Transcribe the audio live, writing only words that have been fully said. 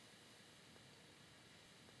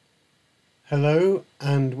Hello,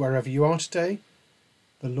 and wherever you are today,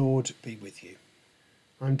 the Lord be with you.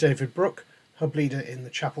 I'm David Brooke, Hub Leader in the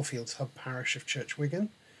Chapel Fields Hub Parish of Church Wigan.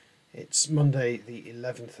 It's Monday the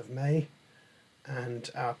 11th of May, and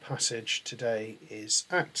our passage today is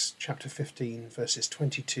Acts chapter 15, verses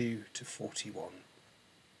 22 to 41.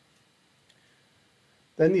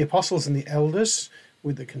 Then the apostles and the elders,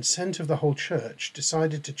 with the consent of the whole church,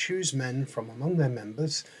 decided to choose men from among their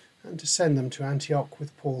members and to send them to Antioch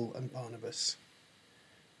with Paul and Barnabas.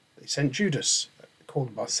 They sent Judas,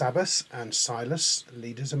 called Barsabbas, and Silas,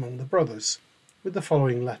 leaders among the brothers, with the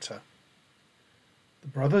following letter. The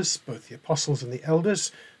brothers, both the apostles and the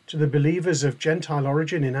elders, to the believers of Gentile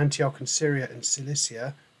origin in Antioch and Syria and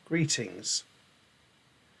Cilicia, greetings.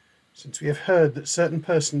 Since we have heard that certain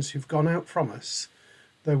persons who've gone out from us,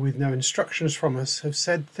 though with no instructions from us, have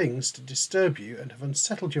said things to disturb you and have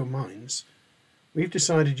unsettled your minds, we've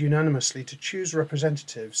decided unanimously to choose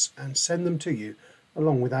representatives and send them to you,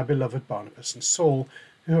 along with our beloved Barnabas and Saul,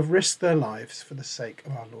 who have risked their lives for the sake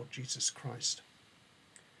of our Lord Jesus Christ.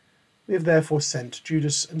 We have therefore sent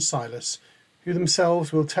Judas and Silas, who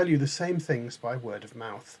themselves will tell you the same things by word of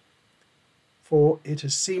mouth. For it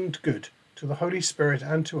has seemed good to the Holy Spirit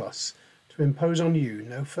and to us to impose on you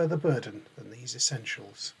no further burden than these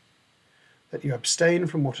essentials: that you abstain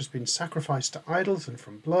from what has been sacrificed to idols, and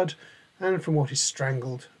from blood, and from what is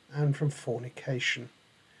strangled, and from fornication.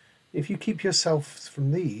 If you keep yourselves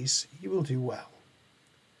from these, you will do well.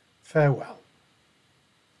 Farewell.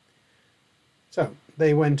 So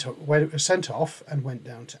they were sent off and went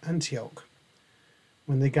down to Antioch.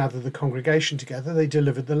 When they gathered the congregation together, they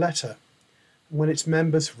delivered the letter. And when its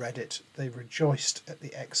members read it, they rejoiced at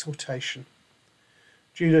the exhortation.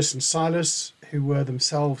 Judas and Silas, who were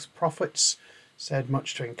themselves prophets, said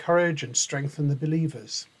much to encourage and strengthen the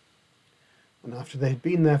believers. And after they had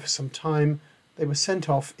been there for some time, they were sent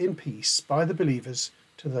off in peace by the believers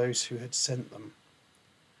to those who had sent them.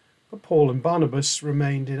 But Paul and Barnabas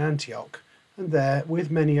remained in Antioch, and there,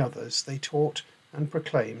 with many others, they taught and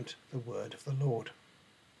proclaimed the word of the Lord.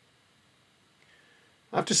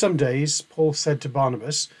 After some days, Paul said to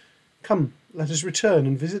Barnabas, "Come, let us return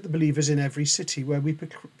and visit the believers in every city where we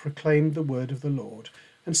proclaimed the word of the Lord,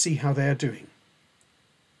 and see how they are doing."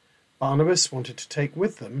 Barnabas wanted to take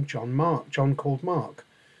with them John called Mark,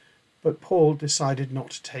 but Paul decided not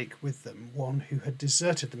to take with them one who had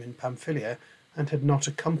deserted them in Pamphylia and had not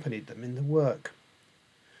accompanied them in the work.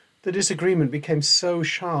 The disagreement became so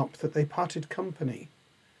sharp that they parted company.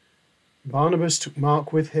 Barnabas took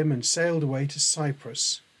Mark with him and sailed away to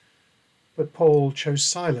Cyprus, but Paul chose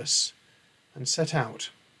Silas and set out,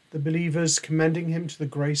 the believers commending him to the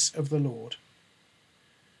grace of the Lord.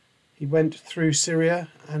 He went through Syria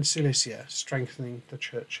and Cilicia, strengthening the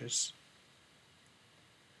churches.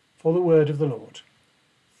 For the word of the Lord.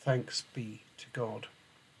 Thanks be to God.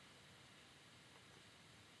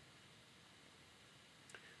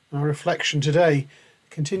 Our reflection today,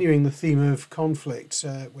 continuing the theme of conflict,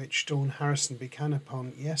 which Dawn Harrison began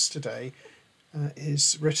upon yesterday,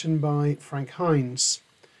 is written by Frank Hinds.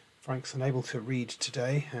 Frank's unable to read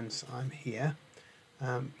today, hence I'm here.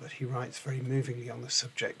 But he writes very movingly on the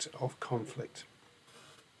subject of conflict.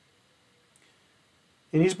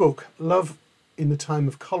 In his book, Love in the Time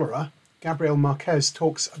of Cholera, Gabriel Marquez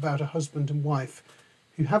talks about a husband and wife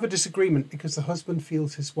who have a disagreement because the husband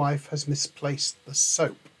feels his wife has misplaced the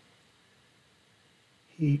soap.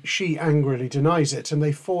 She angrily denies it, and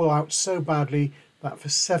they fall out so badly that for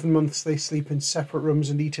 7 months they sleep in separate rooms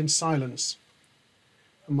and eat in silence.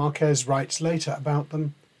 And Marquez writes later about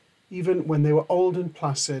them: even when they were old and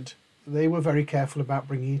placid, they were very careful about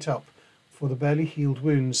bringing it up, for the barely healed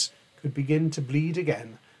wounds could begin to bleed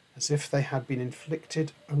again as if they had been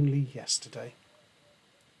inflicted only yesterday.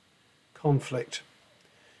 Conflict.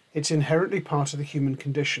 It's inherently part of the human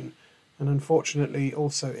condition, and unfortunately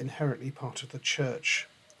also inherently part of the church.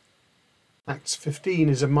 Acts 15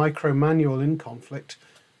 is a micro-manual in conflict,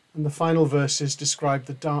 and the final verses describe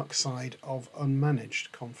the dark side of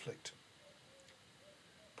unmanaged conflict.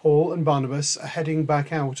 Paul and Barnabas are heading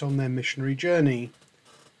back out on their missionary journey,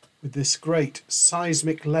 with this great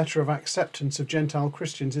seismic letter of acceptance of Gentile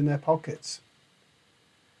Christians in their pockets.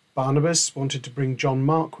 Barnabas wanted to bring John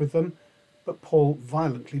Mark with them, but Paul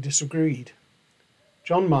violently disagreed.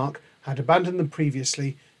 John Mark had abandoned them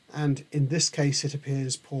previously, and in this case it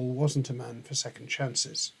appears Paul wasn't a man for second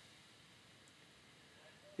chances.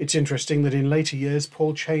 It's interesting that in later years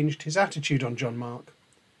Paul changed his attitude on John Mark.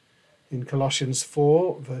 In Colossians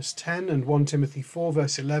 4 verse 10 and 1 Timothy 4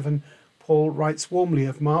 verse 11, Paul writes warmly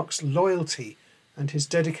of Mark's loyalty and his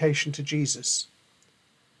dedication to Jesus.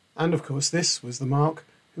 And of course this was the Mark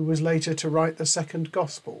who was later to write the second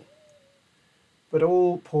Gospel. But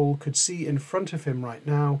all Paul could see in front of him right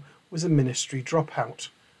now was a ministry dropout,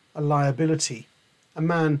 a liability, a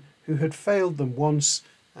man who had failed them once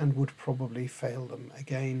and would probably fail them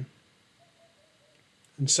again.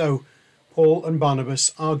 And so Paul and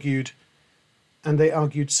Barnabas argued, and they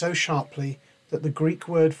argued so sharply that the Greek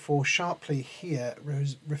word for sharply here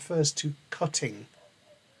refers to cutting.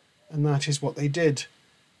 And that is what they did,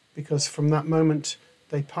 because from that moment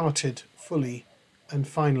they parted fully and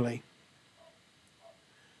finally.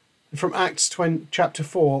 And from Acts chapter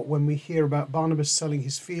 4, when we hear about Barnabas selling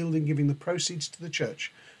his field and giving the proceeds to the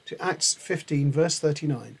church, to Acts 15 verse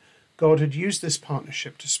 39, God had used this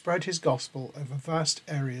partnership to spread his gospel over vast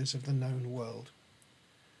areas of the known world.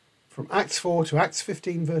 From Acts 4 to Acts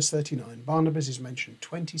 15 verse 39, Barnabas is mentioned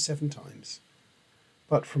 27 times.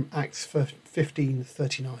 But from Acts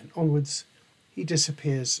 15:39 onwards, he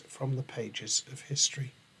disappears from the pages of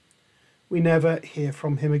history. We never hear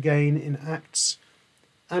from him again in Acts,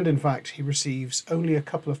 and in fact he receives only a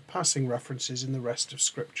couple of passing references in the rest of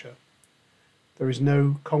Scripture. There is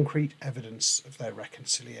no concrete evidence of their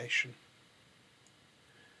reconciliation.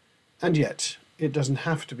 And yet, it doesn't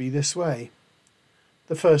have to be this way.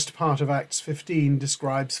 The first part of Acts 15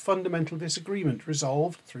 describes fundamental disagreement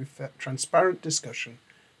resolved through transparent discussion,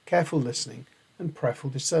 careful listening, and prayerful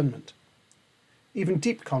discernment. Even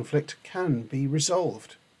deep conflict can be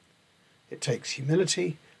resolved. It takes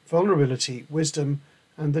humility, vulnerability, wisdom,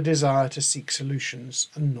 and the desire to seek solutions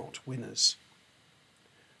and not winners.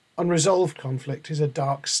 Unresolved conflict is a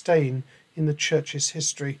dark stain in the church's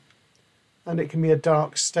history, and it can be a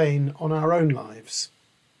dark stain on our own lives.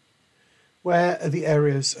 Where are the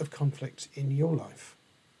areas of conflict in your life?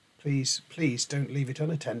 Please don't leave it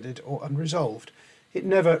unattended or unresolved. It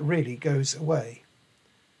never really goes away.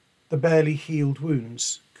 The barely healed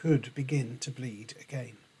wounds could begin to bleed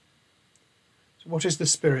again. So what is the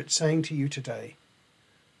Spirit saying to you today?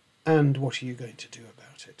 And what are you going to do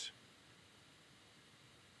about it?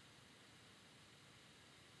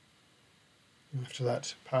 After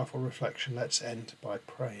that powerful reflection, let's end by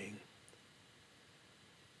praying.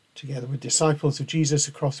 Together with disciples of Jesus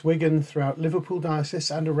across Wigan, throughout Liverpool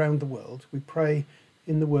Diocese and around the world, we pray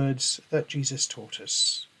in the words that Jesus taught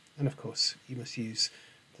us. And of course, you must use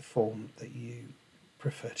the form that you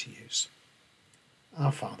prefer to use.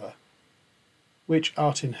 Our Father, which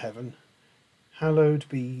art in heaven, hallowed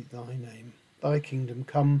be thy name. Thy kingdom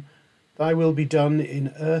come, thy will be done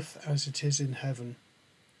in earth as it is in heaven.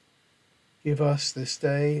 Give us this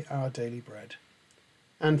day our daily bread,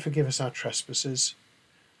 and forgive us our trespasses,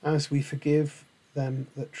 as we forgive them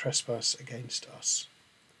that trespass against us.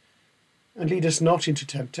 And lead us not into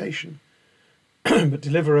temptation, but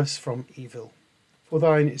deliver us from evil. For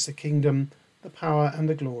thine is the kingdom, the power, and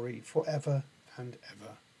the glory, for ever and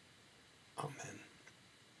ever. Amen.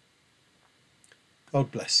 God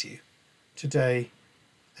bless you, today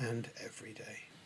and every day.